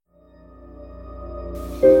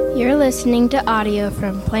You're listening to audio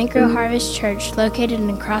from Plank Row Harvest Church located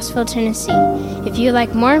in Crossville, Tennessee. If you'd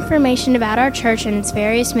like more information about our church and its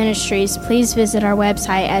various ministries, please visit our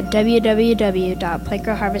website at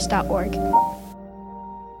www.plankrowharvest.org.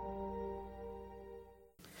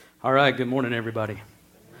 All right, good morning, everybody.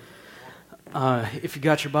 If you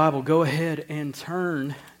got your Bible, go ahead and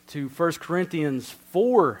turn to 1 Corinthians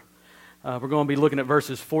 4. We're going to be looking at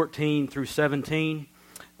verses 14 through 17.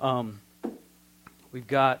 We've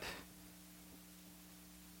got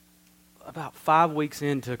about 5 weeks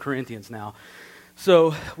into Corinthians now.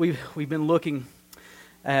 So we've been looking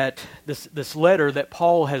at this letter that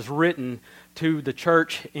Paul has written to the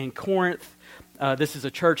church in Corinth. This is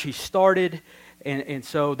a church he started, and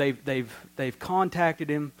so they've contacted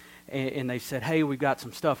him, and they said, hey, we've got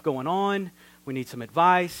some stuff going on. We need some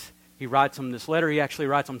advice. He writes them this letter. He actually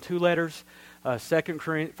writes them 2 letters, 1st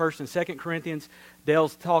and 2nd Corinthians.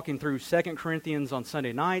 Dale's talking through 2 Corinthians on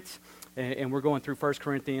Sunday nights, and we're going through 1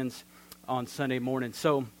 Corinthians on Sunday morning.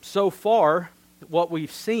 So far, what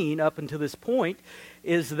we've seen up until this point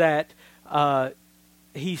is that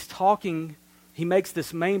he's talking, he makes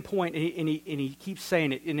this main point, and he keeps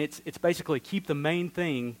saying it, and it's basically keep the main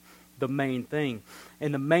thing the main thing.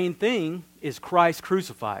 And the main thing is Christ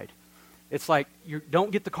crucified. It's like,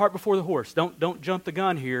 don't get the cart before the horse. Don't jump the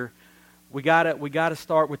gun here. We gotta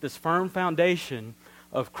start with this firm foundation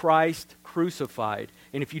of Christ crucified.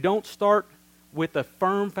 And if you don't start with a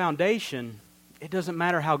firm foundation, it doesn't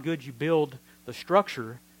matter how good you build the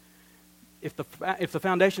structure. If the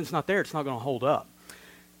foundation's not there, it's not going to hold up.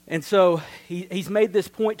 And so he's made this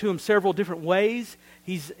point to him several different ways.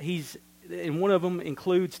 And one of them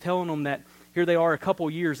includes telling them that here they are a couple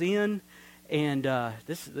years in, and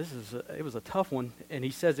it was a tough one. And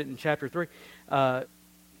he says it in chapter 3.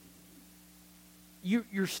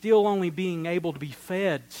 You're still only being able to be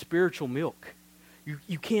fed spiritual milk.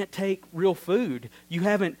 You can't take real food. You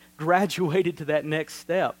haven't graduated to that next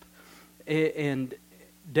step. And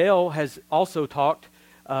Dale has also talked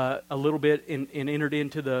a little bit and entered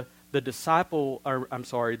into the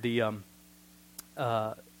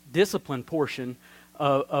discipline portion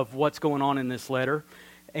of what's going on in this letter.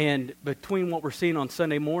 And between what we're seeing on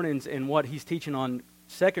Sunday mornings and what he's teaching on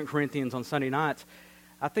 2 Corinthians on Sunday nights,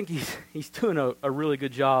 I think he's doing a really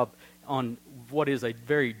good job on what is a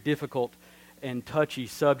very difficult and touchy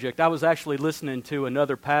subject. I was actually listening to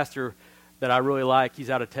another pastor that I really like.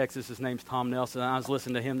 He's out of Texas. His name's Tom Nelson. I was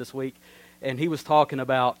listening to him this week, and he was talking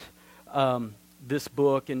about this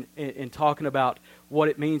book and talking about what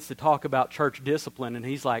it means to talk about church discipline. And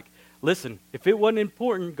he's like, listen, if it wasn't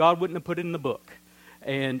important, God wouldn't have put it in the book.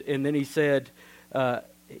 And then he said, I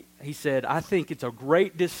think it's a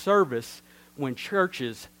great disservice when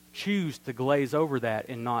churches choose to glaze over that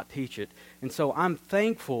and not teach it. And so I'm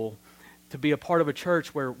thankful to be a part of a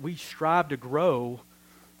church where we strive to grow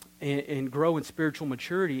and grow in spiritual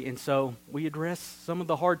maturity. And so we address some of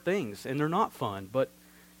the hard things, and they're not fun, but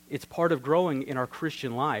it's part of growing in our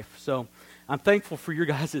Christian life. So I'm thankful for your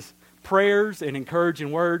guys' prayers and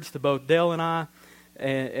encouraging words to both Dale and I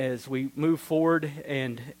as we move forward.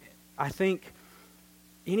 And I think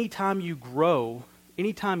anytime you grow,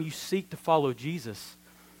 anytime you seek to follow Jesus,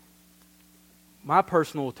 my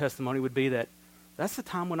personal testimony would be that that's the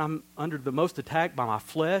time when I'm under the most attack by my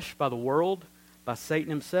flesh, by the world, by Satan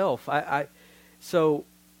himself. So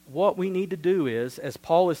what we need to do is, as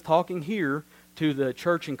Paul is talking here to the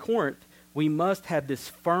church in Corinth, we must have this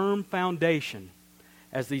firm foundation.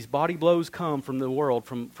 As these body blows come from the world,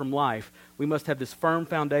 from life, we must have this firm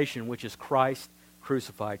foundation, which is Christ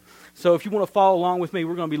crucified. So if you want to follow along with me,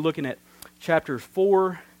 we're going to be looking at chapter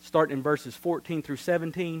 4, starting in verses 14 through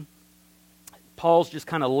 17. Paul's just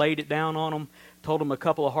kind of laid it down on them, told them a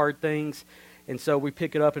couple of hard things. And so we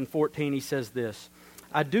pick it up in 14. He says this,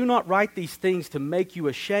 I do not write these things to make you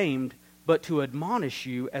ashamed, but to admonish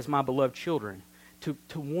you as my beloved children.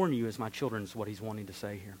 To warn you as my children is what he's wanting to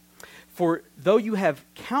say here. For though you have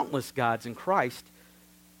countless gods in Christ,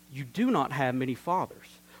 you do not have many fathers.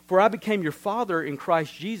 For I became your father in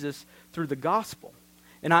Christ Jesus through the gospel.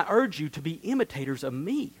 And I urge you to be imitators of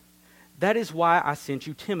me. That is why I sent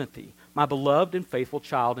you Timothy, my beloved and faithful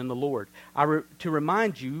child in the Lord, to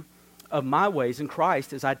remind you of my ways in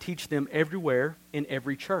Christ as I teach them everywhere in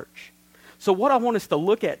every church. So what I want us to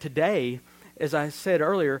look at today, as I said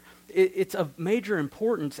earlier, it's of major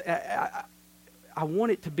importance. I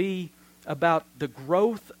want it to be about the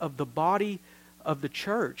growth of the body of the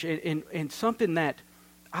church and something that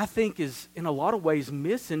I think is in a lot of ways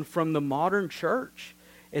missing from the modern church.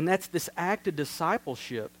 And that's this act of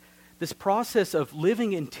discipleship, this process of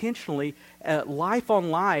living intentionally, life on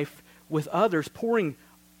life with others, pouring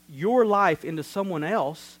your life into someone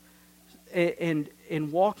else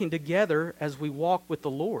and walking together as we walk with the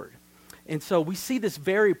Lord. And so we see this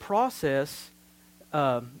very process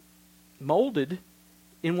molded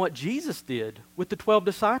in what Jesus did with the 12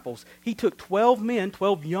 disciples. He took 12 men,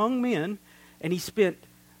 12 young men, and he spent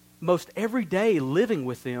most every day living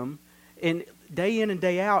with them, and day in and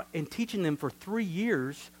day out, and teaching them for 3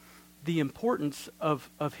 years the importance of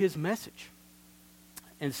his message.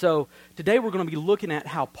 And so today we're going to be looking at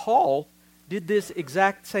how Paul did this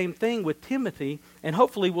exact same thing with Timothy, and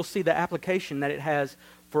hopefully we'll see the application that it has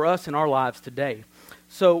for us in our lives today.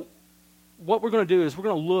 So what we're going to do is we're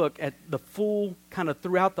going to look at the full, kind of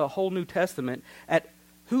throughout the whole New Testament, at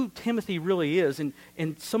who Timothy really is and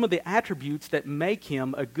some of the attributes that make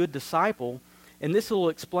him a good disciple. And this will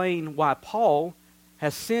explain why Paul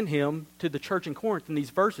has sent him to the church in Corinth in these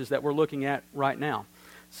verses that we're looking at right now.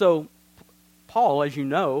 So Paul, as you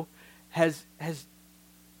know, is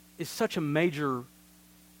such a major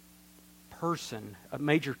person, a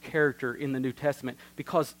major character in the New Testament,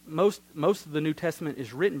 because most of the New Testament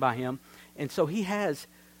is written by him, and so he has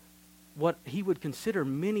what he would consider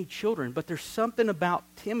many children. But there's something about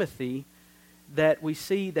Timothy that we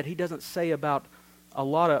see that he doesn't say about a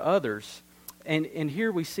lot of others. And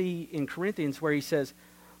here we see in Corinthians where he says,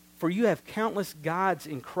 "For you have countless gods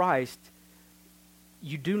in Christ,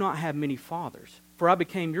 you do not have many fathers. For I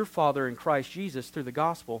became your father in Christ Jesus through the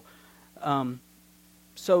gospel."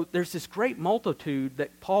 So there's this great multitude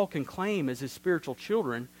that Paul can claim as his spiritual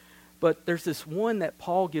children, but there's this one that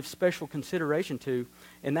Paul gives special consideration to,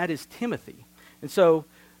 and that is Timothy. And so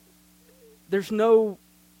there's no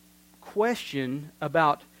question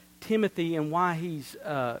about Timothy and why he's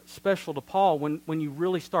special to Paul when you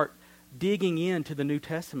really start digging into the New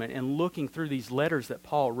Testament and looking through these letters that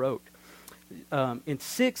Paul wrote. In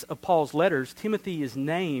 6 of Paul's letters, Timothy is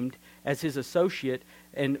named as his associate,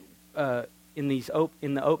 and in the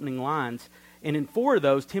opening lines. And in 4 of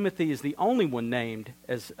those, Timothy is the only one named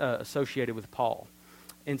as associated with Paul.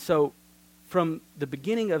 And so from the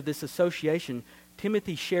beginning of this association,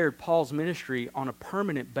 Timothy shared Paul's ministry on a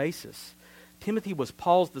permanent basis. Timothy was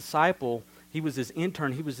Paul's disciple. He was his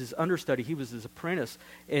intern. He was his understudy. He was his apprentice.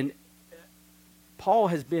 And Paul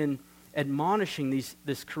has been admonishing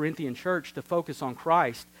this Corinthian church to focus on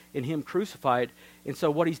Christ and him crucified. And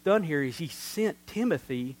so what he's done here is he sent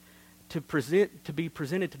Timothy to be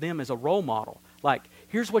presented to them as a role model. Like,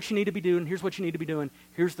 here's what you need to be doing, here's what you need to be doing,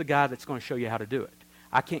 here's the guy that's going to show you how to do it.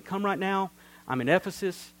 I can't come right now, I'm in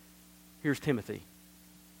Ephesus, here's Timothy.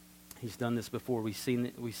 He's done this before. We've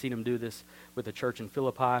seen him do this with the church in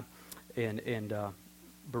Philippi and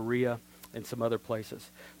Berea and some other places.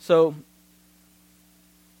 So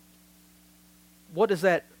what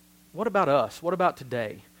about us? What about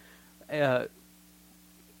today? As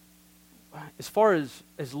far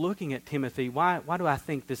as looking at Timothy, why do I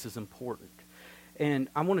think this is important? And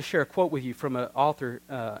I want to share a quote with you from an author,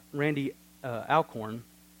 Randy Alcorn.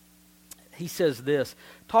 He says this,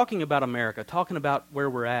 talking about America, talking about where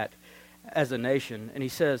we're at as a nation, and he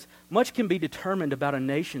says, "Much can be determined about a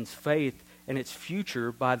nation's faith and its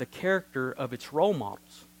future by the character of its role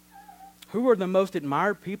models. Who are the most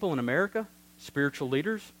admired people in America? Spiritual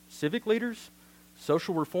leaders, civic leaders,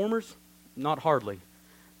 social reformers? Not hardly.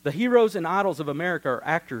 The heroes and idols of America are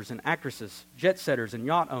actors and actresses, jet setters and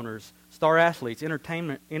yacht owners, star athletes,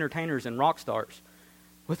 entertainers and rock stars.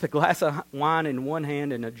 With a glass of wine in one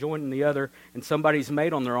hand and a joint in the other, and somebody's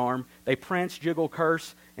mate on their arm, they prance, jiggle,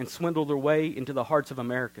 curse, and swindle their way into the hearts of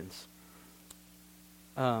Americans.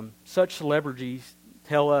 Such celebrities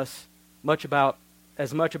tell us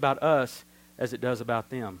as much about us as it does about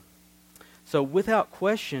them." So without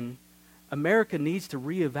question, America needs to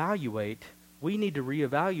reevaluate. We need to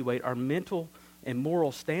reevaluate our mental and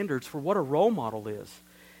moral standards for what a role model is.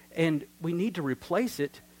 And we need to replace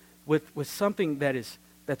it with something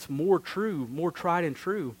that's more true, more tried and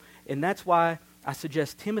true. And that's why I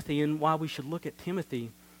suggest Timothy, and why we should look at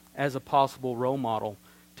Timothy as a possible role model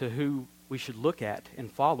to who we should look at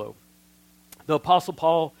and follow. The Apostle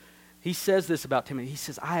Paul, he says this about Timothy. He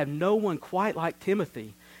says, "I have no one quite like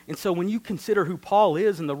Timothy." And so when you consider who Paul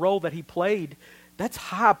is and the role that he played, that's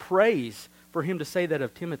high praise for him to say that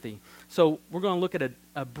of Timothy. So we're going to look at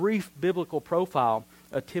a brief biblical profile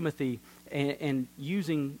of Timothy and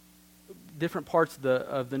using different parts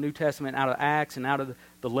of the New Testament out of Acts and out of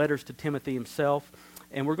the letters to Timothy himself.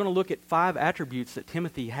 And we're going to look at 5 attributes that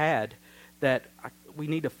Timothy had that we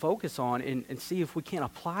need to focus on and see if we can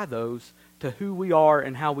apply those to who we are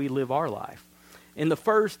and how we live our life. And the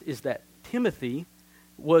first is that Timothy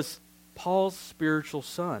was Paul's spiritual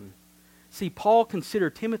son. See, Paul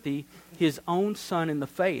considered Timothy his own son in the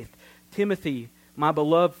faith. Timothy my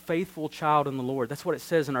beloved, faithful child in the Lord. That's what it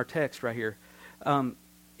says in our text right here.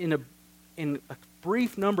 In a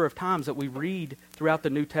brief number of times that we read throughout the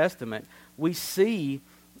New Testament, we see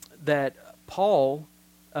that Paul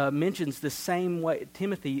mentions the same way,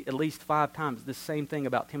 Timothy at least 5 times, the same thing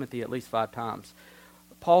about Timothy at least 5 times.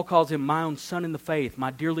 Paul calls him my own son in the faith,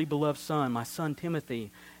 my dearly beloved son, my son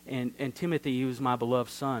Timothy, and Timothy, who is my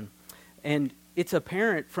beloved son. And it's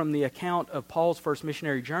apparent from the account of Paul's first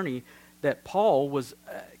missionary journey that Paul was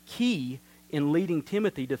key in leading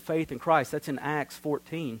Timothy to faith in Christ. That's in Acts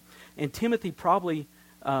 14. And Timothy probably,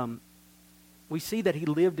 we see that he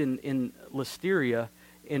lived in Lysteria,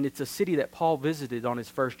 and it's a city that Paul visited on his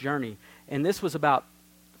first journey. And this was about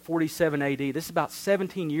 47 A.D. This is about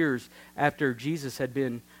 17 years after Jesus had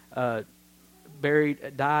been died,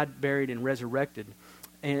 buried, and resurrected.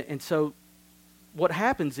 And so what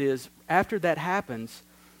happens is, after that happens,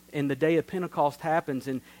 and the day of Pentecost happens,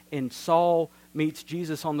 and Saul meets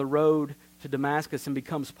Jesus on the road to Damascus and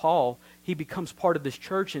becomes Paul, he becomes part of this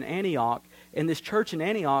church in Antioch. And this church in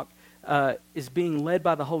Antioch is being led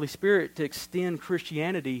by the Holy Spirit to extend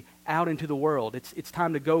Christianity out into the world. It's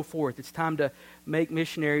time to go forth. It's time to make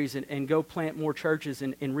missionaries and go plant more churches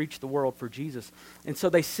and reach the world for Jesus. And so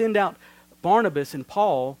they send out Barnabas and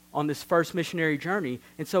Paul on this first missionary journey.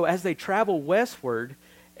 And so as they travel westward,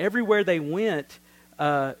 everywhere they went,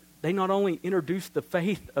 they not only introduced the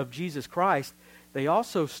faith of Jesus Christ, they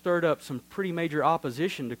also stirred up some pretty major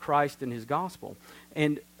opposition to Christ and his gospel.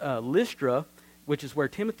 And Lystra, which is where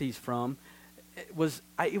Timothy's from,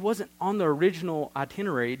 it wasn't on the original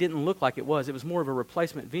itinerary. It didn't look like it was. It was more of a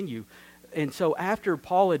replacement venue. And so after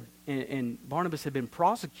Paul and Barnabas had been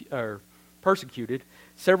persecuted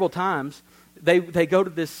several times, they go to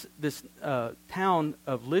this town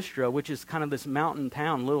of Lystra, which is kind of this mountain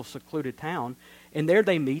town, little secluded town, and there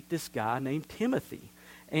they meet this guy named Timothy.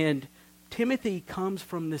 And Timothy comes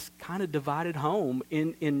from this kind of divided home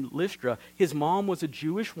in Lystra. His mom was a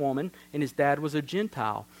Jewish woman, and his dad was a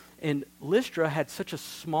Gentile. And Lystra had such a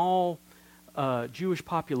small Jewish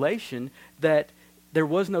population that there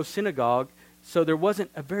was no synagogue, so there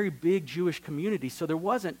wasn't a very big Jewish community, so there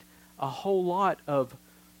wasn't a whole lot of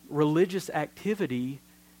religious activity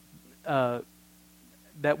that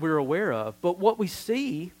we're aware of. But what we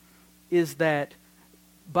see is that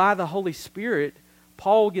by the Holy Spirit,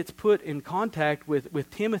 Paul gets put in contact with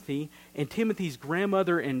Timothy, and Timothy's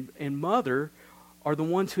grandmother and mother are the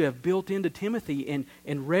ones who have built into Timothy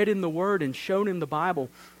and read in the Word and shown him the Bible.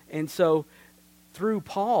 And so through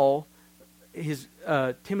Paul,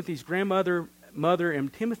 Timothy's grandmother, mother,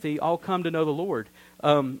 and Timothy all come to know the Lord.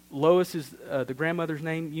 Lois is the grandmother's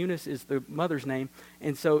name. Eunice is the mother's name.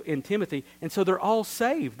 And so in Timothy, and so they're all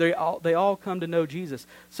saved. They all come to know Jesus.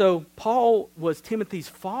 So Paul was Timothy's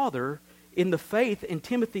father in the faith, and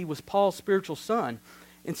Timothy was Paul's spiritual son.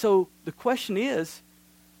 And so the question is,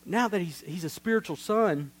 now that he's a spiritual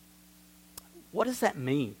son, what does that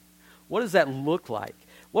mean? What does that look like?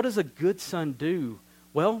 What does a good son do?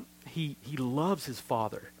 Well, he loves his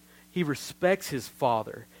father. He respects his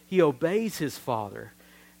father. He obeys his father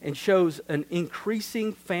and shows an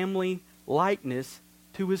increasing family likeness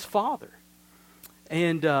to his father.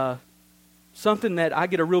 And something that I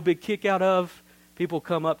get a real big kick out of, people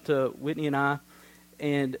come up to Whitney and I,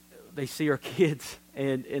 and they see our kids,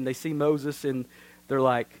 and they see Moses, and they're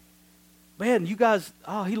like, man, you guys,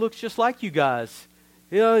 he looks just like you guys.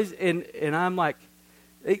 You know, and I'm like,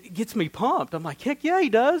 it gets me pumped. I'm like, heck yeah, he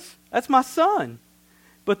does. That's my son.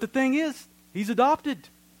 But the thing is, he's adopted.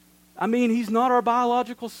 I mean, he's not our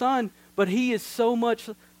biological son, but he is so much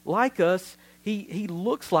like us. He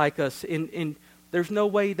looks like us, and there's no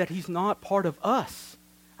way that he's not part of us.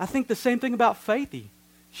 I think the same thing about Faithy.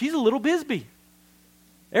 She's a little Bisbee.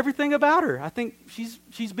 Everything about her, I think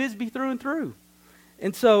she's Bisbee through and through.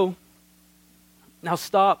 And so, now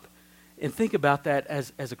stop and think about that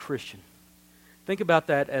as a Christian. Think about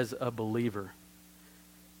that as a believer.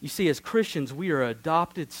 You see, as Christians, we are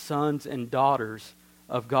adopted sons and daughters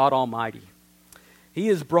of God Almighty. He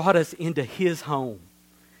has brought us into His home.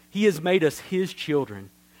 He has made us His children.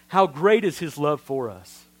 How great is His love for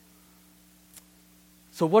us?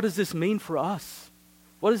 So what does this mean for us?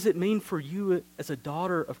 What does it mean for you as a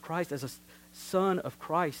daughter of Christ, as a son of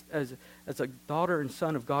Christ, as a daughter and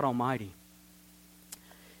son of God Almighty?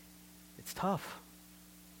 It's tough.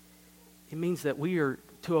 It means that we are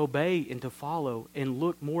to obey and to follow and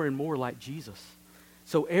look more and more like Jesus.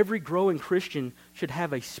 So every growing Christian should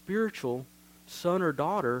have a spiritual son or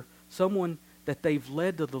daughter, someone that they've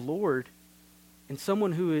led to the Lord, and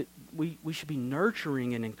someone who we should be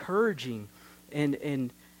nurturing and encouraging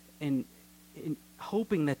and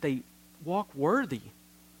hoping that they walk worthy.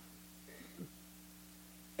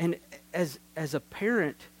 as a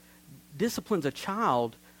parent disciplines a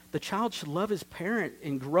child, the child should love his parent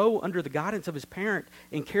and grow under the guidance of his parent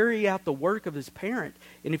and carry out the work of his parent.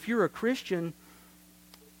 And if you're a Christian,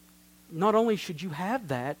 not only should you have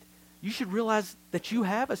that, you should realize that you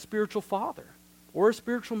have a spiritual father or a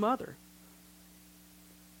spiritual mother.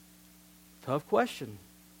 Tough question.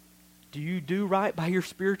 Do you do right by your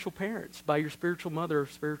spiritual parents, by your spiritual mother or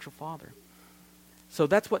spiritual father? So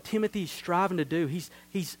that's what Timothy's striving to do.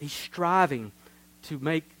 He's striving to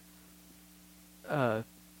make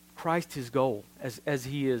Christ his goal, as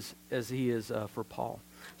he is for Paul.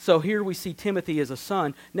 So here we see Timothy as a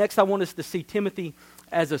son. Next, I want us to see Timothy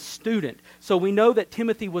as a student. So we know that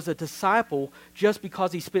Timothy was a disciple just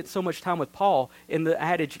because he spent so much time with Paul. And the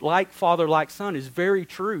adage, like father, like son, is very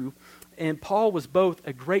true. And Paul was both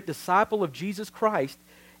a great disciple of Jesus Christ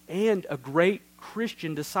and a great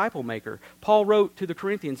Christian disciple maker. Paul wrote to the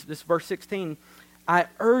Corinthians, this verse 16, I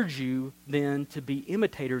urge you then to be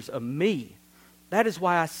imitators of me. That is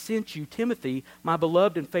why I sent you, Timothy, my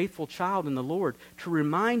beloved and faithful child in the Lord, to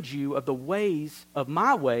remind you of the ways, of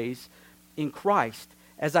my ways in Christ,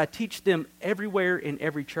 as I teach them everywhere in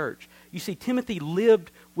every church. You see, Timothy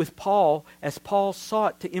lived with Paul as Paul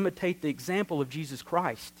sought to imitate the example of Jesus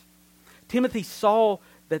Christ. Timothy saw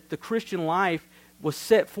that the Christian life was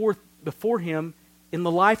set forth before him in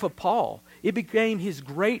the life of Paul. It became his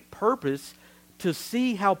great purpose to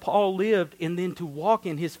see how Paul lived and then to walk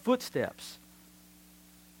in his footsteps.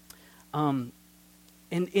 And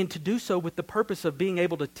to do so with the purpose of being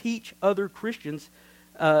able to teach other Christians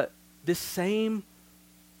this same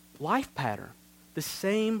life pattern, the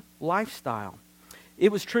same lifestyle.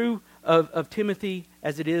 It was true of Timothy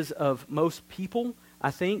as it is of most people,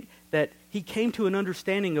 I think, that he came to an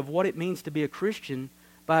understanding of what it means to be a Christian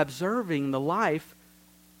by observing the life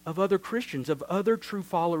of other Christians, of other true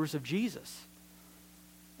followers of Jesus.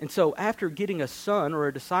 And so after getting a son or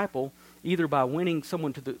a disciple, either by winning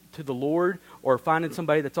someone to the Lord or finding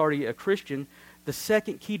somebody that's already a Christian, the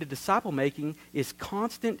second key to disciple making is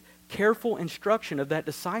constant, careful instruction of that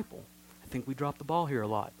disciple. I think we drop the ball here a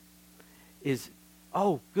lot.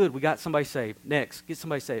 Oh, good, we got somebody saved. Next, get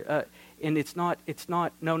somebody saved. And it's not,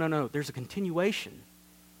 no. There's a continuation.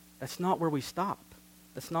 That's not where we stop.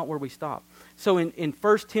 That's not where we stop. So in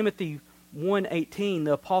 1 Timothy 1:18,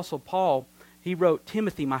 the Apostle Paul, he wrote,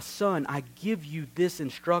 Timothy, my son, I give you this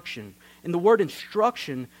instruction. And the word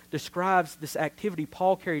instruction describes this activity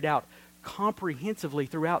Paul carried out comprehensively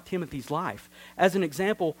throughout Timothy's life. As an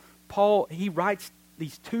example, Paul, he writes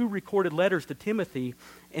these 2 recorded letters to Timothy,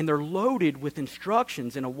 and they're loaded with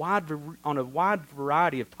instructions on a wide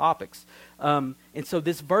variety of topics. And so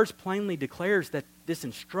this verse plainly declares that this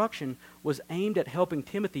instruction was aimed at helping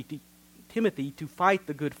Timothy to fight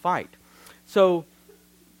the good fight. So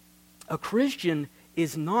a Christian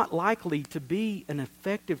is not likely to be an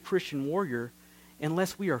effective Christian warrior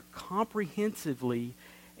unless we are comprehensively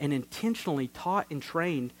and intentionally taught and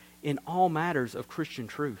trained in all matters of Christian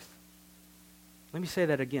truth. Let me say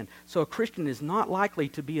that again. So a Christian is not likely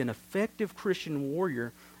to be an effective Christian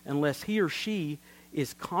warrior unless he or she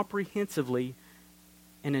is comprehensively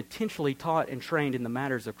and intentionally taught and trained in the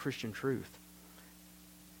matters of Christian truth.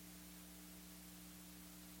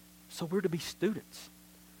 So we're to be students.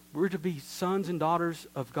 We're to be sons and daughters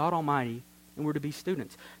of God Almighty, and we're to be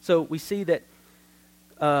students. So we see that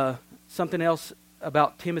something else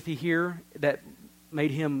about Timothy here that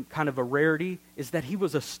made him kind of a rarity is that he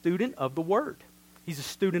was a student of the Word. He's a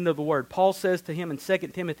student of the Word. Paul says to him in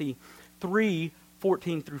 2 Timothy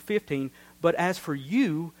 3:14 through 15, but as for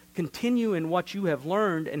you, continue in what you have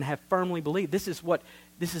learned and have firmly believed. This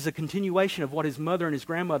is a continuation of what his mother and his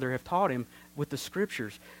grandmother have taught him with the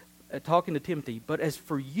Scriptures. Talking to Timothy, but as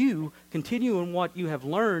for you, continue in what you have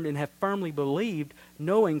learned and have firmly believed,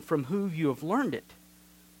 knowing from who you have learned it.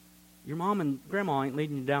 Your mom and grandma ain't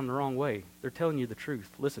leading you down the wrong way. They're telling you the truth.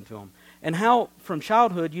 Listen to them. And how from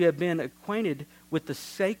childhood you have been acquainted with the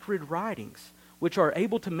sacred writings, which are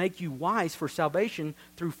able to make you wise for salvation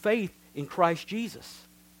through faith in Christ Jesus.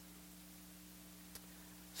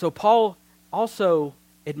 So Paul also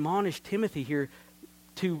admonished Timothy here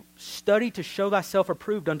to study to show thyself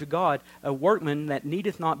approved unto God, a workman that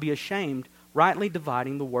needeth not be ashamed, rightly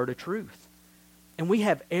dividing the word of truth. And we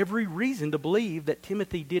have every reason to believe that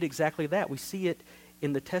Timothy did exactly that. We see it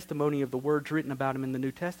in the testimony of the words written about him in the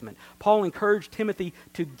New Testament. Paul encouraged Timothy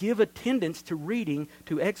to give attendance to reading,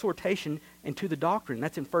 to exhortation, and to the doctrine.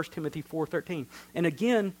 That's in 1 Timothy 4:13. And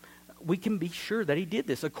again, we can be sure that he did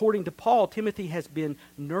this. According to Paul, Timothy has been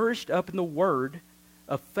nourished up in the word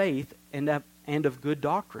of faith and of good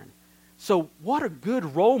doctrine. So what a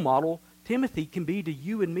good role model Timothy can be to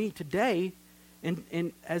you and me today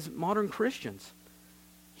And as modern Christians,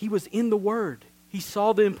 he was in the Word. He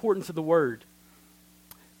saw the importance of the Word.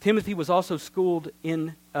 Timothy was also schooled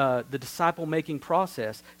in the disciple-making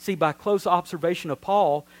process. See, by close observation of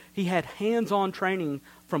Paul, he had hands-on training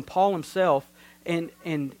from Paul himself, and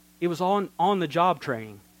it was on-the-job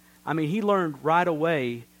training. I mean, he learned right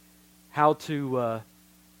away how to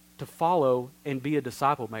follow and be a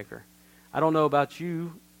disciple maker. I don't know about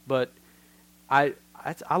you, but I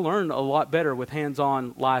learned a lot better with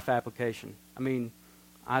hands-on life application. I mean,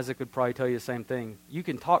 Isaac would probably tell you the same thing. You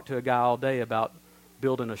can talk to a guy all day about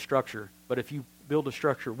building a structure, but if you build a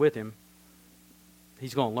structure with him,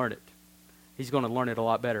 he's going to learn it. He's going to learn it a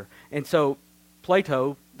lot better. And so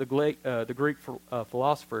Plato, the Greek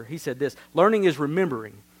philosopher, he said this: learning is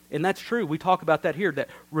remembering. And that's true. We talk about that here, that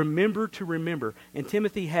remember to remember. And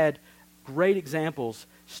Timothy had great examples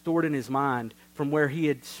stored in his mind from where he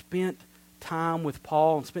had spent time with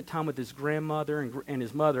Paul and spent time with his grandmother and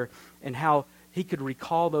his mother, and how he could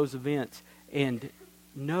recall those events and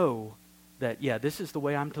know that, yeah, this is the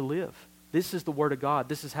way I'm to live. This is the Word of God.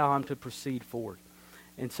 This is how I'm to proceed forward.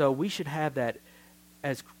 And so we should have that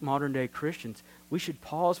as modern-day Christians. We should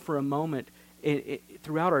pause for a moment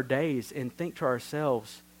throughout our days and think to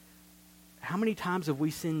ourselves, how many times have we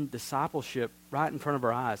seen discipleship right in front of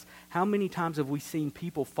our eyes? How many times have we seen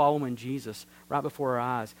people following Jesus right before our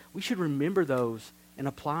eyes? We should remember those and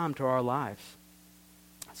apply them to our lives.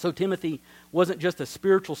 So Timothy wasn't just a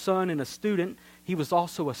spiritual son and a student, he was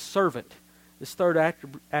also a servant. This third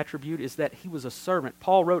attribute is that he was a servant.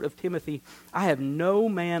 Paul wrote of Timothy, "I have no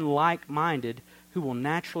man like-minded who will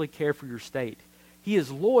naturally care for your state. He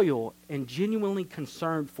is loyal and genuinely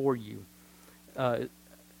concerned for you,"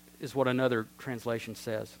 is what another translation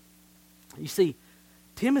says. You see,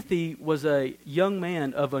 Timothy was a young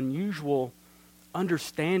man of unusual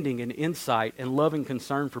understanding and insight and loving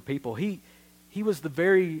concern for people. He was the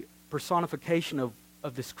very personification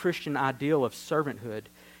of this Christian ideal of servanthood.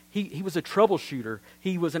 He was a troubleshooter.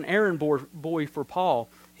 He was an errand boy for Paul.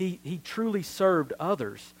 He truly served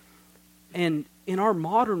others. And in our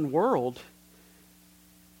modern world,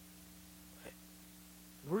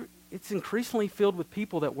 it's increasingly filled with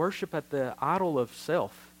people that worship at the idol of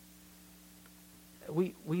self.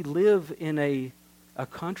 We live in a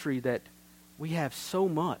country that we have so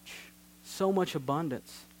much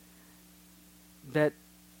abundance, that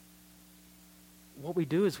what we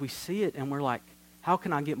do is we see it and we're like, how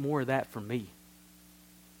can I get more of that for me?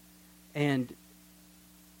 And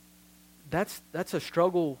that's a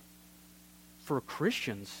struggle for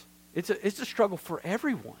Christians. It's a struggle for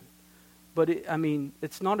everyone. But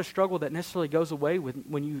it's not a struggle that necessarily goes away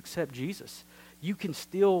when you accept Jesus. You can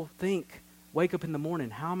still wake up in the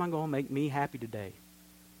morning, how am I going to make me happy today?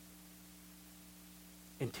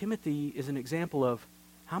 And Timothy is an example of,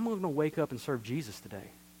 how am I going to wake up and serve Jesus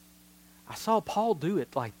today? I saw Paul do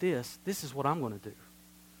it like this. This is what I'm going to do.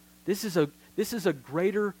 This is a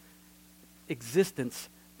greater existence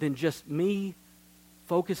than just me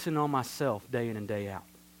focusing on myself day in and day out.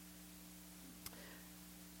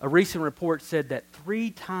 A recent report said that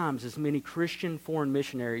 3 times as many Christian foreign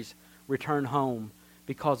missionaries return home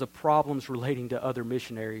because of problems relating to other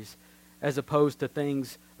missionaries, as opposed to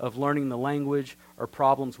things of learning the language or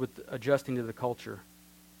problems with adjusting to the culture.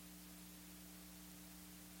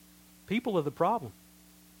 People are the problem.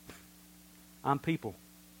 I'm people.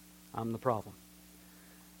 I'm the problem.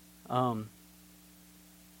 That's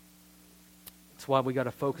why we got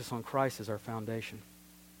to focus on Christ as our foundation.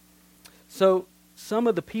 So, some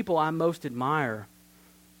of the people I most admire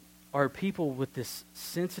are people with this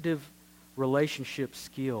sensitive relationship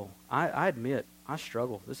skill. I admit, I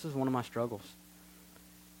struggle. This is one of my struggles.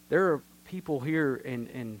 There are people here,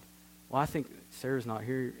 and I think Sarah's not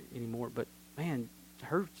here anymore, but man,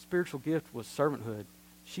 her spiritual gift was servanthood.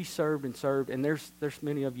 She served, and there's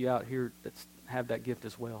many of you out here that have that gift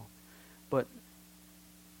as well. But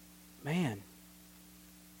man,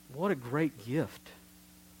 what a great gift.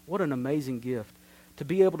 What an amazing gift to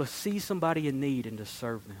be able to see somebody in need and to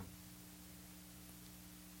serve them.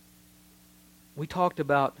 We talked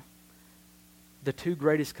about the 2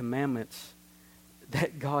 greatest commandments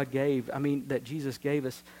that God gave, that Jesus gave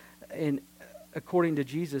us. And according to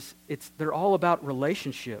Jesus, they're all about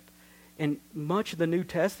relationship. And much of the New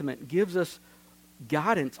Testament gives us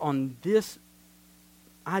guidance on this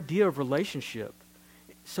idea of relationship.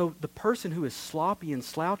 So the person who is sloppy and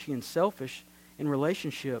slouchy and selfish in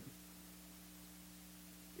relationship,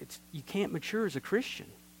 you can't mature as a Christian.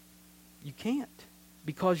 You can't.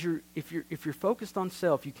 Because if you're focused on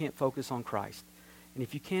self, you can't focus on Christ. And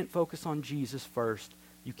if you can't focus on Jesus first,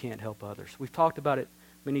 you can't help others. We've talked about it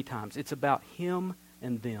many times. It's about Him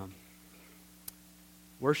and them.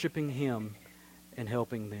 worshiping Him and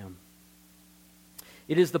helping them.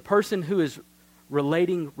 It is the person who is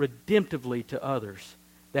relating redemptively to others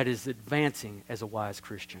that is advancing as a wise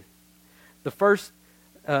Christian. The first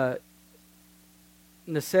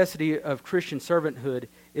necessity of Christian servanthood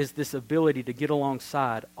is this ability to get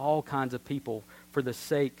alongside all kinds of people for the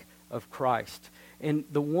sake of Christ. And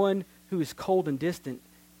the one who is cold and distant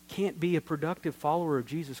can't be a productive follower of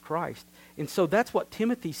Jesus Christ. And so that's what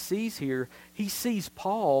Timothy sees here. He sees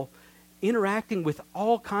Paul interacting with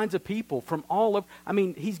all kinds of people from all over. I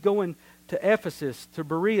mean, he's going to Ephesus, to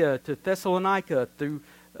Berea, to Thessalonica, through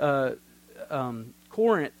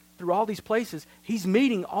Corinth, through all these places. He's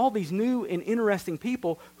meeting all these new and interesting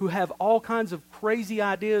people who have all kinds of crazy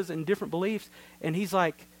ideas and different beliefs. And he's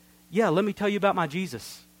like, yeah, let me tell you about my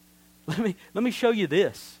Jesus. Let me show you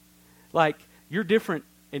this. Like, you're different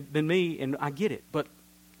than me, and I get it. But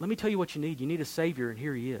let me tell you what you need. You need a Savior, and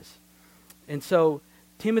here He is. And so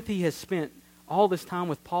Timothy has spent all this time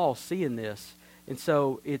with Paul seeing this. And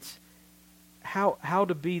so it's how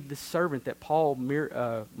to be the servant that Paul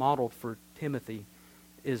modeled for Timothy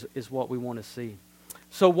is what we want to see.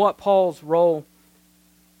 So what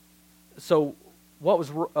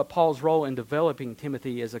was Paul's role in developing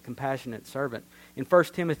Timothy as a compassionate servant? In 1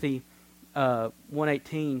 Timothy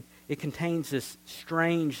 1:18, it contains this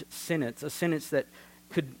strange sentence, a sentence that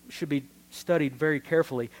should be studied very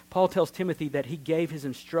carefully. Paul tells Timothy that he gave his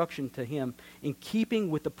instruction to him in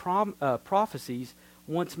keeping with the prophecies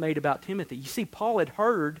once made about Timothy. You see, Paul had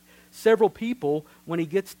heard several people, when he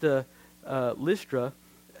gets to Lystra,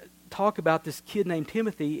 talk about this kid named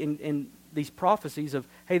Timothy and these prophecies of,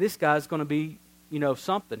 hey, this guy's going to be,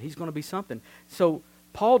 something. He's going to be something. So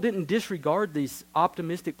Paul didn't disregard these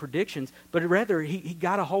optimistic predictions, but rather he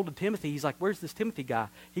got a hold of Timothy. He's like, where's this Timothy guy?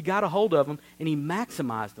 He got a hold of him, and he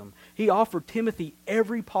maximized him. He offered Timothy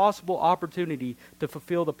every possible opportunity to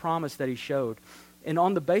fulfill the promise that he showed. And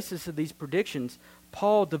on the basis of these predictions,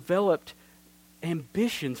 Paul developed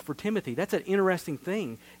ambitions for Timothy. That's an interesting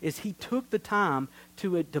thing, is he took the time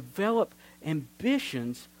to develop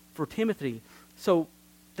ambitions for Timothy. So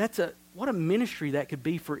what a ministry that could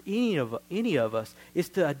be for any of us, is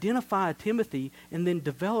to identify Timothy and then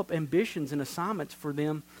develop ambitions and assignments for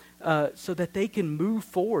them so that they can move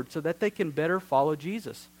forward, so that they can better follow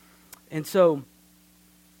Jesus. And so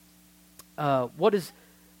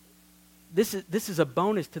this is a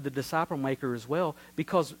bonus to the disciple maker as well,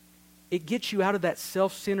 because it gets you out of that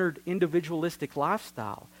self-centered, individualistic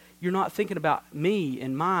lifestyle. You're not thinking about me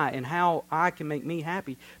and and how I can make me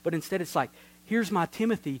happy, but instead it's like, here's my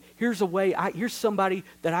Timothy. Here's a way. Here's somebody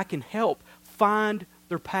that I can help find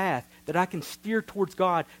their path, that I can steer towards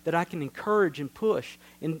God, that I can encourage and push.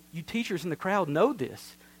 And you teachers in the crowd know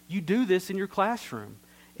this. You do this in your classroom.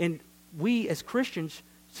 And we as Christians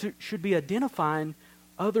should be identifying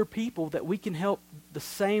other people that we can help the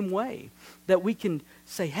same way. That we can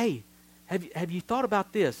say, hey, have you thought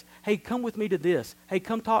about this? Hey, come with me to this. Hey,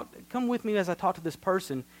 come with me as I talk to this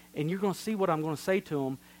person, and you're going to see what I'm going to say to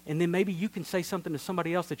them. And then maybe you can say something to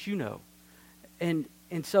somebody else that you know. And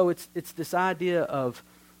so it's this idea of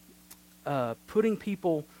putting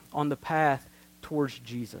people on the path towards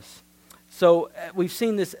Jesus. So we've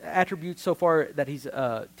seen this attribute so far that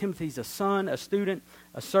Timothy's a son, a student,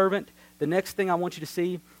 a servant. The next thing I want you to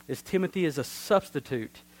see is Timothy is a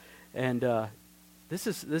substitute. And this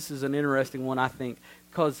is an interesting one, I think,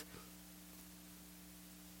 because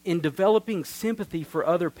in developing sympathy for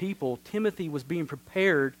other people, Timothy was being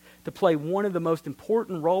prepared to play one of the most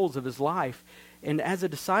important roles of his life. And as a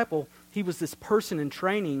disciple, he was this person in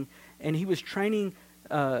training, and he was training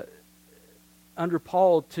under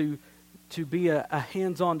Paul to be a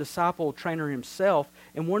hands-on disciple trainer himself.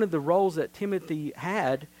 And one of the roles that Timothy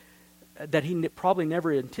had that he probably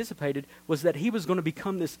never anticipated was that he was going to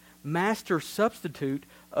become this master substitute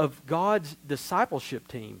of God's discipleship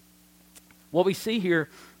team. What we see here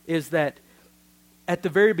is that at the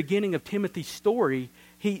very beginning of Timothy's story,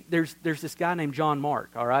 there's this guy named John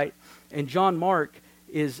Mark, all right? And John Mark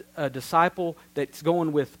is a disciple that's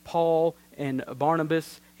going with Paul and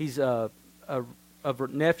Barnabas. He's a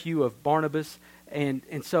nephew of Barnabas. And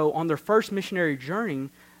so on their first missionary journey,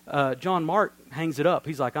 John Mark hangs it up.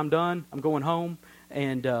 He's like, I'm done. I'm going home.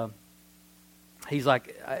 And he's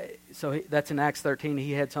like, that's in Acts 13.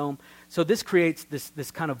 He heads home. So this creates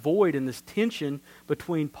this kind of void and this tension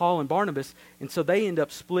between Paul and Barnabas. And so they end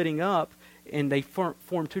up splitting up, and they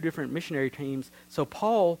form two different missionary teams. So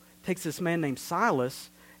Paul takes this man named Silas,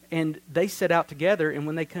 and they set out together. And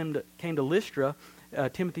when they came to Lystra,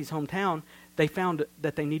 Timothy's hometown, they found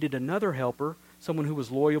that they needed another helper. someone who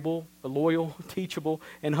was loyal, teachable,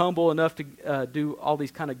 and humble enough to do all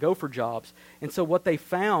these kind of gopher jobs. And so what they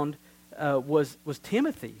found was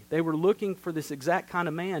Timothy. They were looking for this exact kind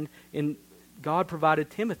of man, and God provided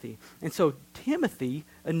Timothy. And so Timothy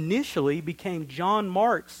initially became John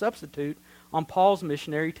Mark's substitute on Paul's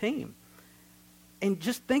missionary team. And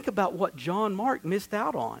just think about what John Mark missed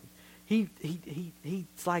out on. He's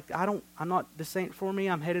like, I'm not, this ain't for me,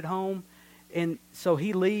 I'm headed home. And so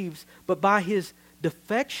he leaves. But by his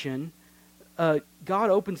defection, God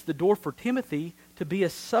opens the door for Timothy to be a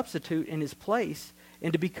substitute in his place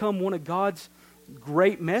and to become one of God's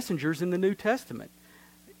great messengers in the New Testament.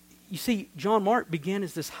 You see, John Mark began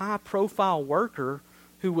as this high-profile worker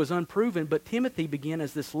who was unproven, but Timothy began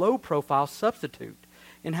as this low-profile substitute.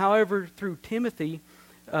 And however, through Timothy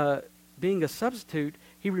being a substitute,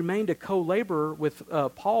 he remained a co-laborer with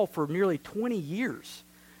Paul for nearly 20 years.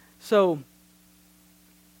 So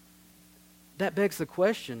that begs the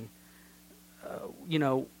question,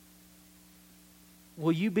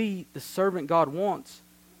 will you be the servant God wants,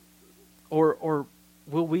 or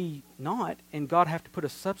will we not, and God have to put a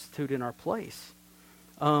substitute in our place?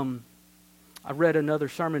 I read another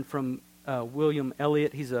sermon from William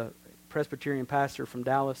Elliott. He's a Presbyterian pastor from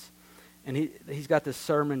Dallas, and he's got this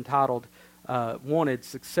sermon titled Wanted,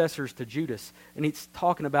 Successors to Judas. And he's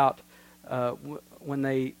talking about when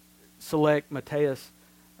they select Matthias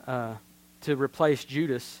to replace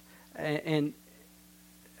Judas, and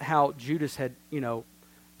how Judas had,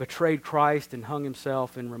 betrayed Christ and hung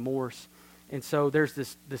himself in remorse. And so there's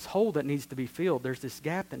this hole that needs to be filled. There's this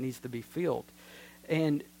gap that needs to be filled.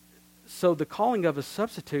 And so the calling of a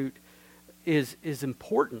substitute is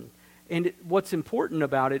important. And what's important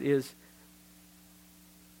about it is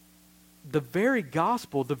the very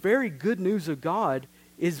gospel, the very good news of God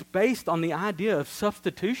is based on the idea of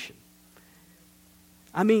substitution.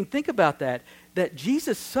 I mean, think about that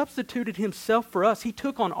Jesus substituted himself for us. He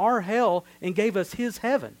took on our hell and gave us his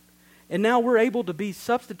heaven. And now we're able to be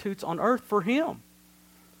substitutes on earth for him.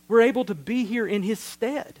 We're able to be here in his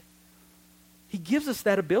stead. He gives us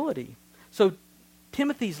that ability. So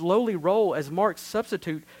Timothy's lowly role as Mark's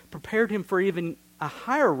substitute prepared him for even a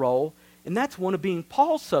higher role, and that's one of being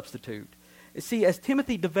Paul's substitute. See, as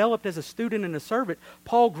Timothy developed as a student and a servant,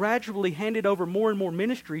 Paul gradually handed over more and more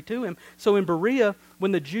ministry to him. So in Berea,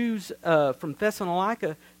 when the Jews from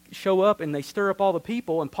Thessalonica show up and they stir up all the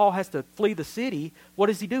people and Paul has to flee the city, what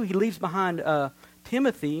does he do? He leaves behind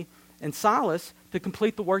Timothy and Silas to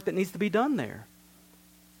complete the work that needs to be done there.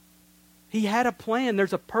 He had a plan.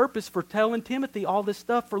 There's a purpose for telling Timothy all this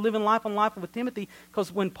stuff, for living life on life with Timothy,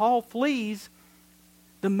 because when Paul flees,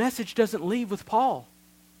 the message doesn't leave with Paul.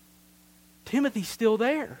 Timothy's still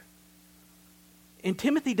there. And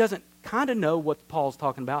Timothy doesn't kind of know what Paul's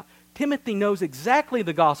talking about. Timothy knows exactly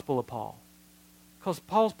the gospel of Paul, because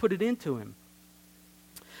Paul's put it into him.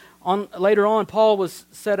 Later on, Paul was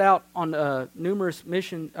sent out on numerous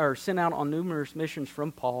missions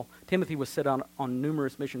from Paul. Timothy was sent out on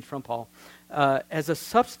numerous missions from Paul as a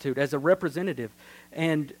substitute, as a representative.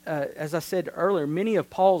 And as I said earlier, many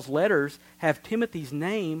of Paul's letters have Timothy's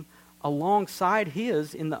name alongside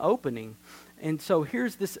his in the opening. And so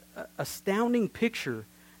here's this astounding picture.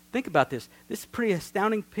 Think about this. This is a pretty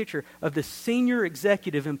astounding picture of the senior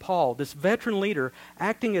executive in Paul, this veteran leader,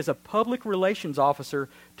 acting as a public relations officer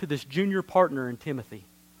to this junior partner in Timothy.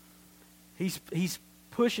 He's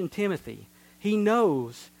pushing Timothy. He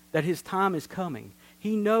knows that his time is coming.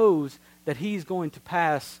 He knows that he's going to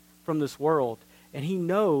pass from this world. And he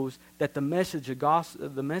knows that the message of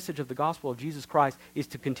the gospel of Jesus Christ is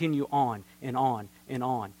to continue on and on and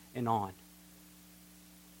on and on.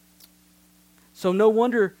 So no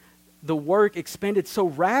wonder the work expanded so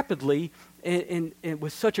rapidly and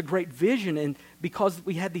with such a great vision, and because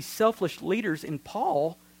we had these selfless leaders in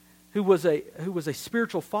Paul, who was a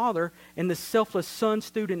spiritual father, and the selfless son,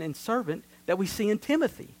 student, and servant that we see in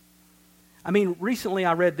Timothy. I mean, recently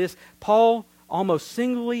I read this. Paul almost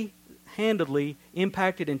single-handedly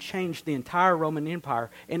impacted and changed the entire Roman Empire,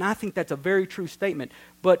 and I think that's a very true statement.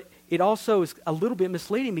 But it also is a little bit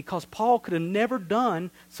misleading, because Paul could have never done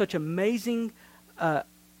such amazing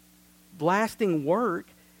lasting work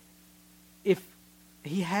if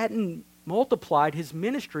he hadn't multiplied his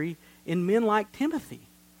ministry in men like Timothy,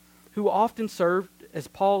 who often served as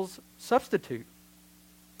Paul's substitute.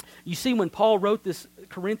 You see, when Paul wrote this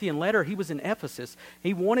Corinthian letter, he was in Ephesus.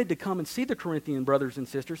 He wanted to come and see the Corinthian brothers and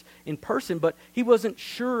sisters in person, but he wasn't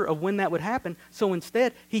sure of when that would happen. So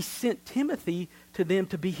instead, he sent Timothy to them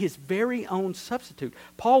to be his very own substitute.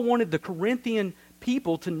 Paul wanted the Corinthian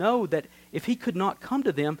people to know that if he could not come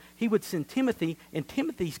to them, he would send Timothy, and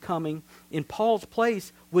Timothy's coming in Paul's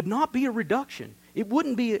place would not be a reduction. It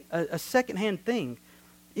wouldn't be a secondhand thing.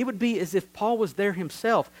 It would be as if Paul was there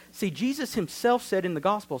himself. See, Jesus himself said in the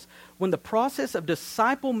Gospels, when the process of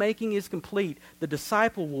disciple making is complete, the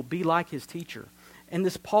disciple will be like his teacher. And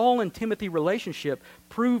this Paul and Timothy relationship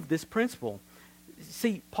proved this principle.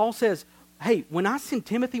 See, Paul says, hey, when I send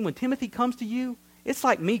Timothy, when Timothy comes to you, it's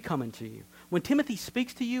like me coming to you. When Timothy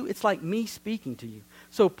speaks to you, it's like me speaking to you.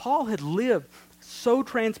 So Paul had lived so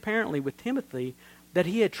transparently with Timothy that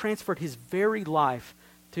he had transferred his very life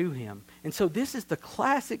to him. And so this is the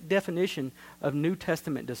classic definition of New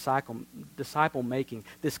Testament disciple making,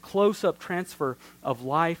 this close-up transfer of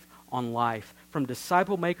life on life, from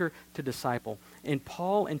disciple maker to disciple. And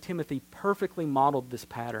Paul and Timothy perfectly modeled this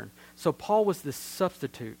pattern. So Paul was this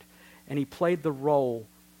substitute, and he played the role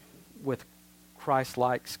with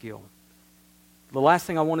Christ-like skill. The last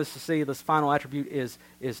thing I want us to see, this final attribute, is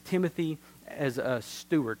Timothy as a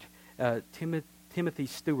steward,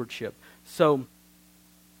 Timothy's stewardship. So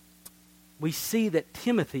we see that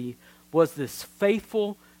Timothy was this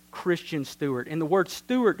faithful Christian steward. And the word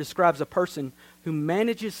steward describes a person who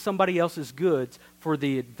manages somebody else's goods for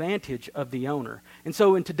the advantage of the owner. And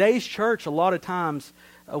so in today's church, a lot of times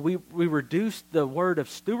we reduce the word of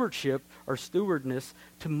stewardship or stewardness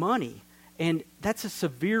to money. And that's a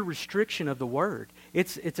severe restriction of the word.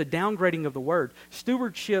 It's a downgrading of the word.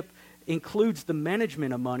 Stewardship includes the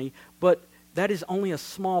management of money, but that is only a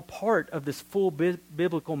small part of this full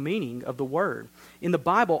biblical meaning of the word. In the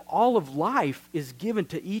Bible, all of life is given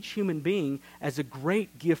to each human being as a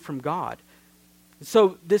great gift from God.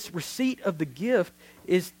 So this receipt of the gift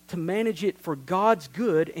is to manage it for God's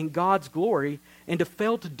good and God's glory, and to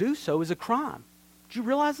fail to do so is a crime. Did you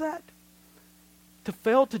realize that? To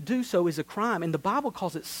fail to do so is a crime, and the Bible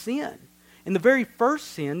calls it sin. And the very first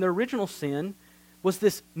sin, the original sin, was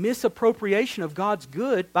this misappropriation of God's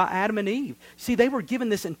good by Adam and Eve. See, they were given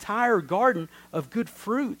this entire garden of good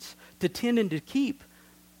fruits to tend and to keep,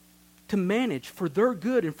 to manage for their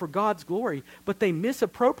good and for God's glory, but they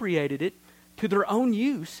misappropriated it to their own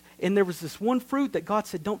use, and there was this one fruit that God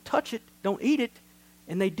said, don't touch it, don't eat it,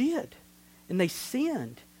 and they did. And they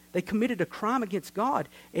sinned. They committed a crime against God,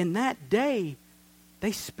 and that day,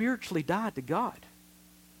 they spiritually died to God.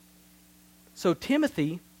 So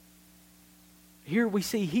Timothy, here we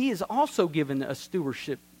see he is also given a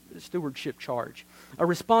stewardship charge, a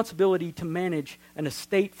responsibility to manage an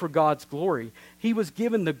estate for God's glory. He was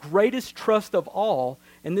given the greatest trust of all,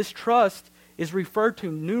 and this trust is referred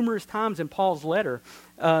to numerous times in Paul's letter.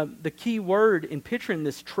 The key word in picturing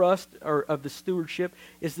this trust or of the stewardship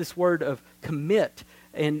is this word of commit,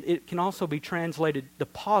 and it can also be translated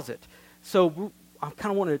deposit. So I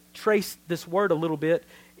kind of want to trace this word a little bit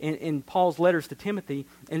in Paul's letters to Timothy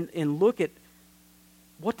and look at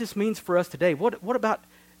what this means for us today. What about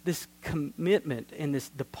this commitment and this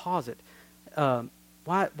deposit?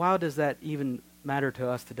 Why does that even matter to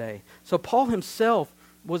us today? So Paul himself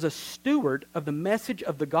was a steward of the message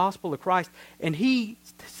of the gospel of Christ, and he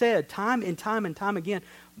said time and time and time again,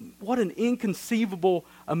 what an inconceivable,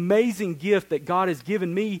 amazing gift that God has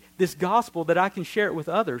given me, this gospel, that I can share it with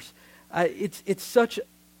others. It's such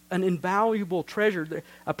an invaluable treasure.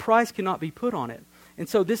 A price cannot be put on it. And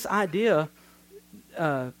so this idea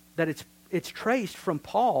that it's traced from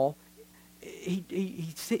Paul,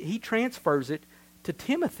 he transfers it to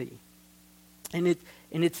Timothy, and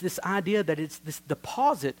it's this idea that it's this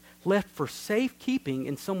deposit left for safekeeping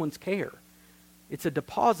in someone's care. It's a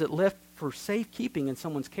deposit left for safekeeping in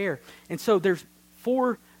someone's care, and so there's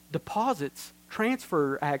 4 deposits,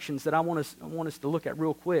 transfer actions that I want us to look at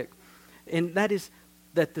real quick, and that is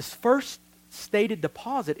that this first stated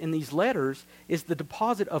deposit in these letters is the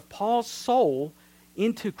deposit of Paul's soul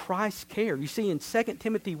into Christ's care. You see, in 2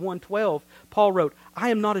 Timothy 1:12, Paul wrote, I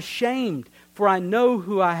am not ashamed, for I know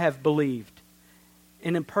who I have believed,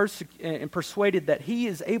 and am persuaded that he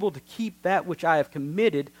is able to keep that which I have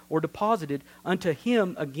committed or deposited unto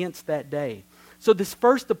him against that day. So this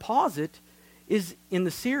first deposit is in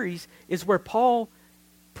the series is where Paul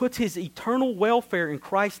puts his eternal welfare in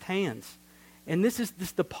Christ's hands. And this is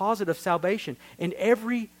this deposit of salvation. And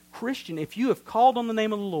every Christian, if you have called on the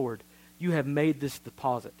name of the Lord, you have made this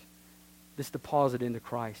deposit into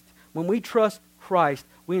Christ. When we trust Christ,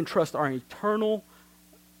 we entrust our eternal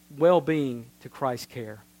well-being to Christ's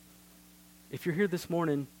care. If you're here this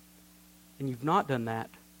morning and you've not done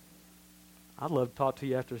that, I'd love to talk to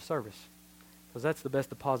you after the service, because that's the best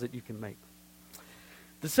deposit you can make.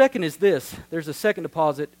 The second is this. There's a second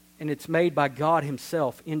deposit, and it's made by God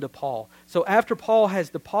himself into Paul. So after Paul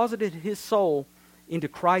has deposited his soul into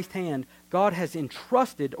Christ's hand, God has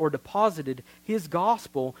entrusted or deposited his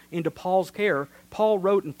gospel into Paul's care. Paul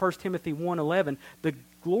wrote in 1 Timothy 1:11, the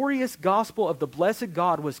glorious gospel of the blessed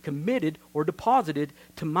God was committed or deposited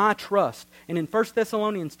to my trust. And in 1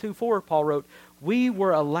 Thessalonians 2:4, Paul wrote, we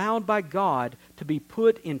were allowed by God to be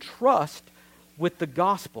put in trust with the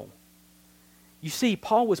gospel. You see,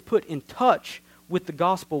 Paul was put in touch with the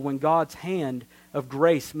gospel when God's hand of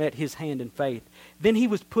grace met his hand in faith. Then he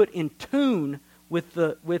was put in tune with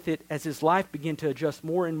it as his life began to adjust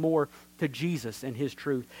more and more to Jesus and his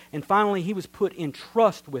truth. And finally, he was put in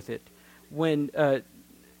trust with it when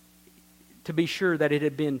to be sure that it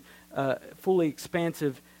had been fully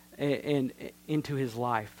expansive and into his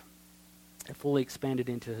life, fully expanded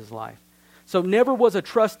into his life. So never was a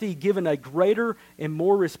trustee given a greater and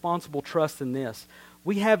more responsible trust than this.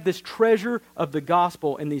 We have this treasure of the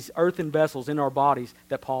gospel in these earthen vessels in our bodies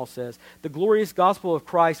that Paul says. The glorious gospel of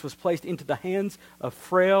Christ was placed into the hands of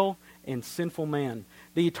frail and sinful man.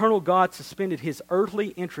 The eternal God suspended his earthly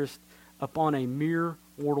interest upon a mere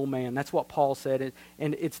mortal man. That's what Paul said.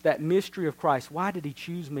 And it's that mystery of Christ. Why did he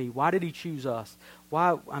choose me? Why did he choose us?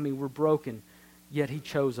 Why? I mean, we're broken, yet he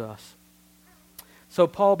chose us. So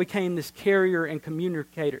Paul became this carrier and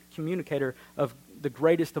communicator of the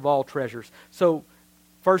greatest of all treasures. So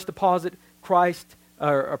first deposit, Christ,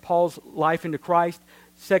 or Paul's life into Christ.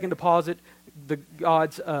 Second deposit,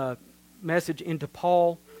 God's message into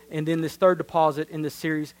Paul. And then this third deposit in this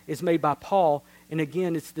series is made by Paul. And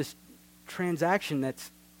again, it's this transaction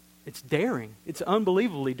it's daring. It's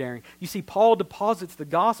unbelievably daring. You see, Paul deposits the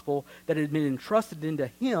gospel that had been entrusted into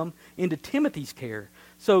him into Timothy's care.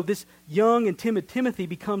 So this young and timid Timothy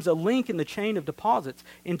becomes a link in the chain of deposits.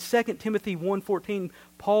 In 2 Timothy 1:14,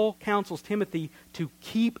 Paul counsels Timothy to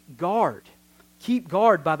keep guard. Keep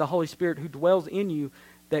guard by the Holy Spirit who dwells in you,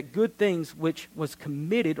 that good things which was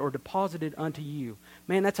committed or deposited unto you.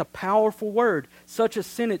 Man, that's a powerful word. Such a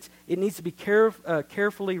sentence, it needs to be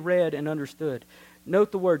carefully read and understood.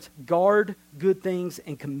 Note the words, guard good things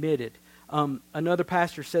and committed. Another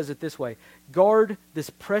pastor says it this way, guard this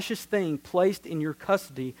precious thing placed in your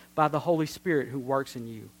custody by the Holy Spirit who works in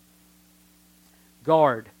you.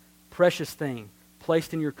 Guard, precious thing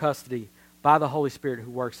placed in your custody by the Holy Spirit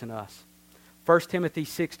who works in us. 1 Timothy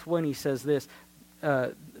 6:20 says this,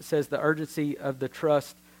 says the urgency of the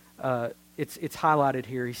trust, it's highlighted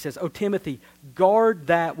here. He says, "O Timothy, guard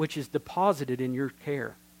that which is deposited in your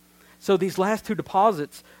care." So these last two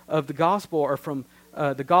deposits of the gospel are from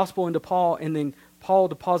the gospel into Paul, and then Paul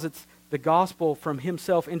deposits the gospel from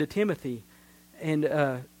himself into Timothy. And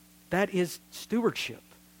that is stewardship.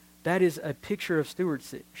 That is a picture of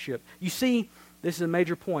stewardship. You see, this is a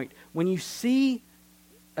major point. When you see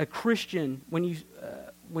a Christian, when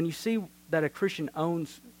you see that a Christian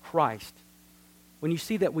owns Christ, when you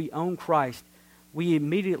see that we own Christ, we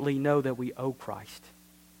immediately know that we owe Christ.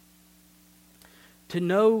 To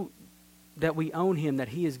know that we own Him, that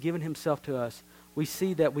He has given Himself to us, we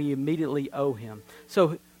see that we immediately owe Him.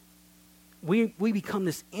 So we become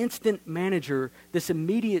this instant manager, this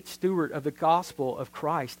immediate steward of the gospel of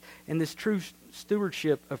Christ, and this true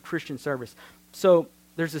stewardship of Christian service. So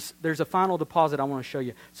there's a final deposit I want to show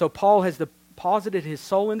you. So Paul has deposited his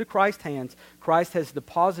soul into Christ's hands. Christ has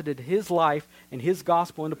deposited his life and his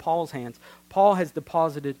gospel into Paul's hands. Paul has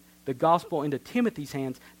deposited the gospel into Timothy's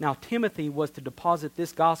hands. Now Timothy was to deposit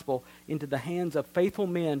this gospel into the hands of faithful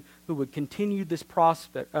men who would continue this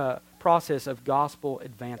process of gospel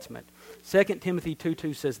advancement. 2 Timothy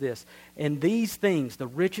 2:2 says this, "And these things, the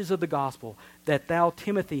riches of the gospel, that thou,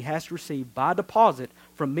 Timothy, hast received by deposit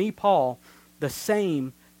from me, Paul, the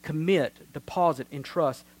same commit, deposit,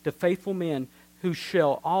 entrust to faithful men who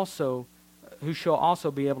shall also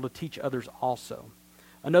be able to teach others also."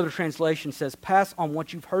 Another translation says, "Pass on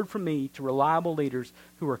what you've heard from me to reliable leaders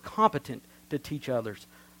who are competent to teach others."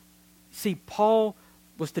 See, Paul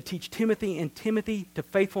was to teach Timothy, and Timothy to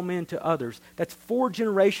faithful men to others. That's 4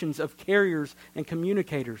 generations of carriers and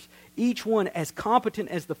communicators, each one as competent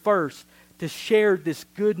as the first to share this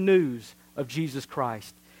good news of Jesus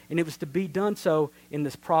Christ. And it was to be done so in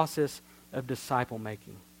this process of disciple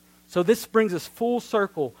making. So this brings us full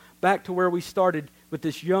circle back to where we started with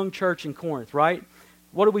this young church in Corinth, right?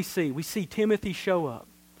 What do we see? We see Timothy show up.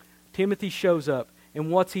 Timothy shows up,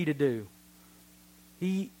 and what's he to do?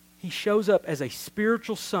 He shows up as a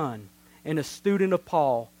spiritual son and a student of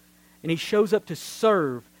Paul, and he shows up to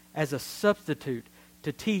serve as a substitute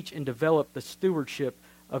to teach and develop the stewardship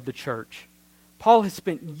of the church. Paul has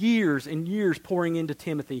spent years and years pouring into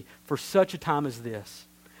Timothy for such a time as this.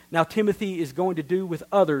 Now Timothy is going to do with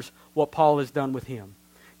others what Paul has done with him.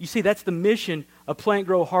 You see, that's the mission of Plant,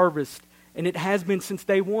 Grow, Harvest, and it has been since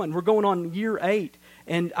day one. We're going on year 8,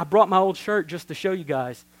 and I brought my old shirt just to show you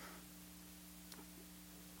guys.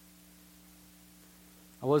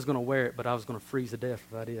 I was going to wear it, but I was going to freeze to death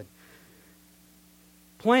if I did.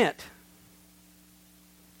 Plant.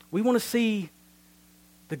 We want to see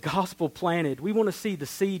the gospel planted. We want to see the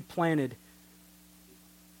seed planted.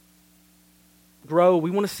 Grow.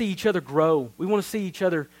 We want to see each other grow. We want to see each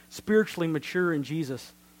other spiritually mature in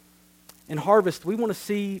Jesus. In Harvest, we want to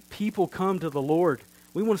see people come to the Lord.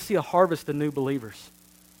 We want to see a harvest of new believers.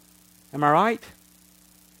 Am I right?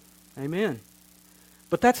 Amen.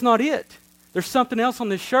 But that's not it. There's something else on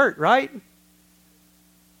this shirt, right?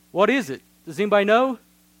 What is it? Does anybody know?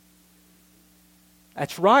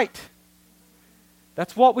 That's right.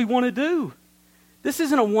 That's what we want to do. This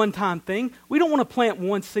isn't a one-time thing. We don't want to plant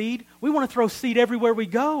one seed. We want to throw seed everywhere we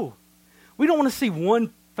go. We don't want to see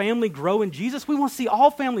one family grow in Jesus. We want to see all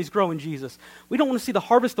families grow in Jesus. We don't want to see the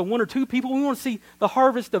harvest of one or two people. We want to see the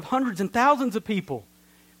harvest of hundreds and thousands of people.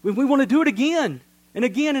 We want to do it again and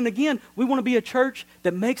again and again. We want to be a church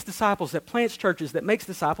that makes disciples, that plants churches, that makes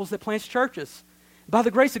disciples, that plants churches. By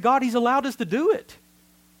the grace of God, He's allowed us to do it.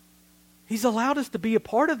 He's allowed us to be a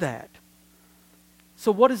part of that.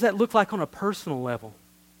 So what does that look like on a personal level?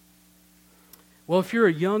 Well, if you're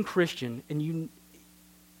a young Christian and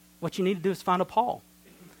what you need to do is find a Paul.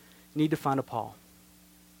 You need to find a Paul.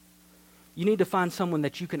 You need to find someone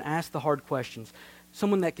that you can ask the hard questions,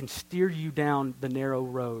 someone that can steer you down the narrow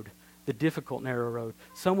road, the difficult narrow road,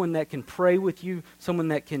 someone that can pray with you, someone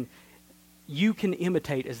that you can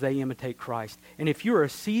imitate as they imitate Christ. And if you're a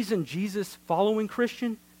seasoned Jesus-following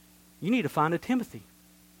Christian, you need to find a Timothy.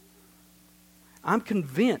 I'm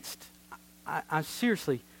convinced, I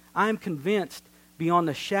am convinced beyond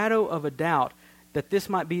the shadow of a doubt that this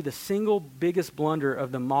might be the single biggest blunder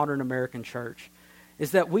of the modern American church,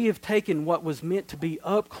 is that we have taken what was meant to be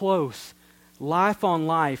up close, life on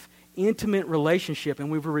life, intimate relationship,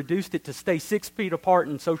 and we've reduced it to stay 6 feet apart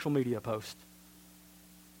in social media posts.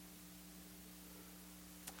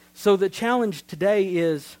 So the challenge today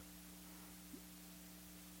is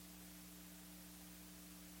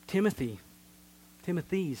Timothy's.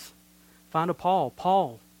 Find a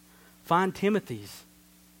Paul. Find Timothy's.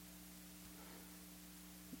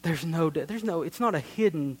 It's not a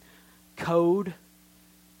hidden code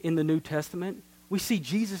in the New Testament. We see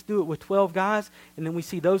Jesus do it with 12 guys, and then we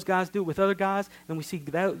see those guys do it with other guys, and we see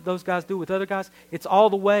those guys do it with other guys. It's all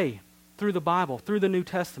the way through the Bible, through the New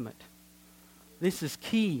Testament. This is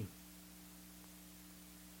key.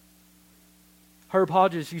 Herb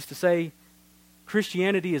Hodges used to say,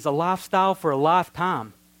 Christianity is a lifestyle for a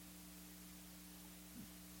lifetime.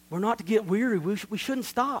 We're not to get weary. We shouldn't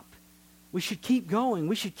stop. We should keep going.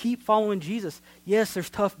 We should keep following Jesus. Yes, there's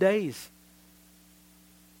tough days.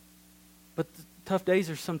 But tough days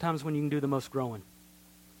are sometimes when you can do the most growing.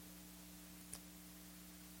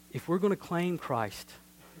 If we're going to claim Christ,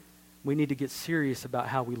 we need to get serious about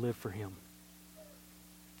how we live for Him.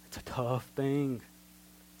 It's a tough thing.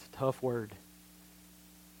 It's a tough word.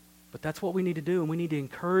 But that's what we need to do, and we need to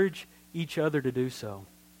encourage each other to do so.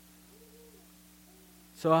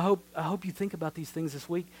 So I hope you think about these things this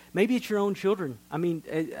week. Maybe it's your own children. I mean,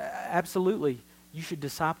 absolutely, you should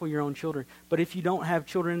disciple your own children. But if you don't have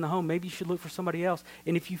children in the home, maybe you should look for somebody else.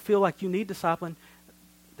 And if you feel like you need discipling,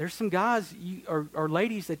 there's some guys or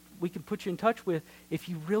ladies that we can put you in touch with if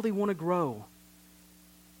you really want to grow.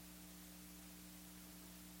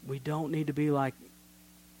 We don't need to be like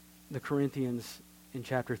the Corinthians in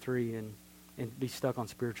chapter 3 and be stuck on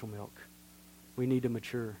spiritual milk. We need to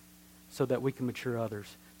mature so that we can mature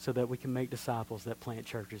others, so that we can make disciples that plant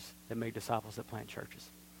churches, that make disciples that plant churches.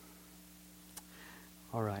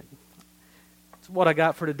 All right. That's what I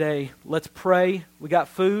got for today. Let's pray. We got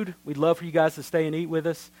food. We'd love for you guys to stay and eat with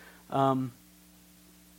us.